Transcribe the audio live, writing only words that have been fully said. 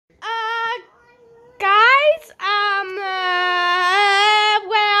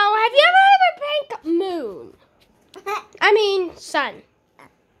sun.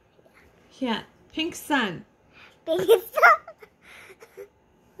 Yeah, pink sun. Pink sun.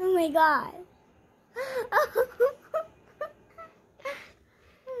 Oh my god.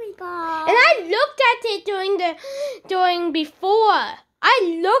 Oh my god. And I looked at it during before.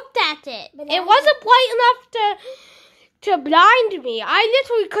 I looked at it. It wasn't bright enough to blind me. I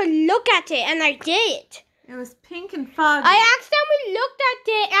literally could look at it, and I did. It was pink and foggy. I accidentally looked at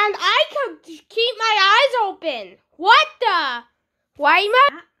it, and I could keep my eyes open. What the? Why am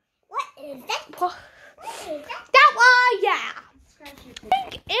I? What is that? What is that? That one, yeah. I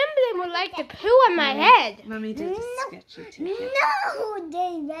think Emblem would like to poo on my head. Mommy did a sketchy ticket. No,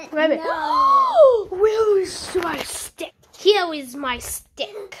 David. Rabbit. No. Where is my stick? Here is my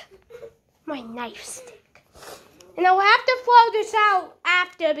stick. My knife stick. And I'll have to throw this out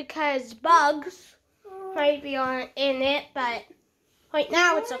after because bugs might be in it, but right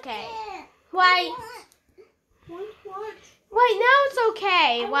now it's okay. Why? Right now it's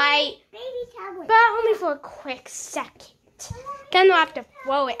okay. Why? Baby tablet. But only for a quick second. Then I'll have to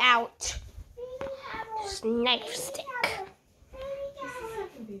throw it out. This knife stick.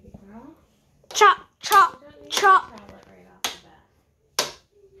 Chop, chop, chop.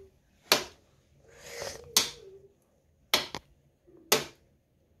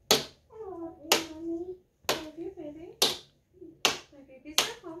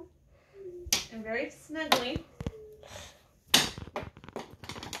 And very snuggly.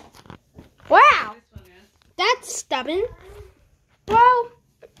 Wow, that's stubborn. Well,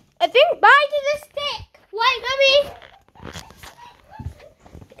 I think bye to the stick. Right, Mommy?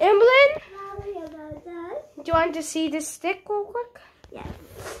 Emblem? Do you want to see this stick real quick? Yeah.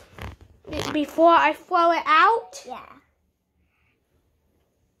 Before I throw it out? Yeah.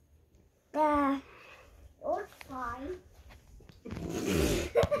 It looks fine.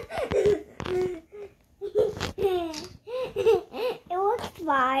 It looks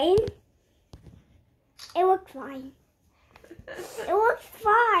fine. It looks fine. It looks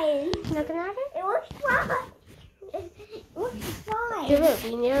fine. Looking at it? It looks fine. It looks fine. Give it.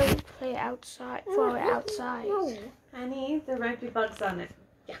 We need to play it outside. Throw it outside. No. Honey, there might be bugs on it.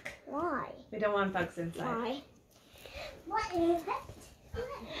 Yuck. Why? We don't want bugs inside. Why? What is it?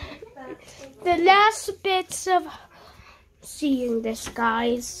 The last bits of seeing this,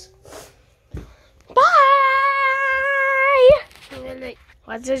 guys. Bye!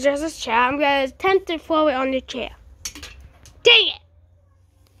 What's it, just a chair? I'm going to attempt to throw it on the chair. Dang it!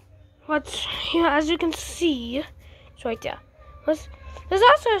 What's, as you can see, it's right there. There's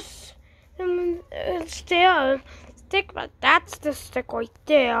also a stick, but that's the stick right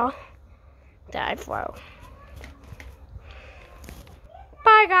there that I throw.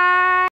 Bye, guys!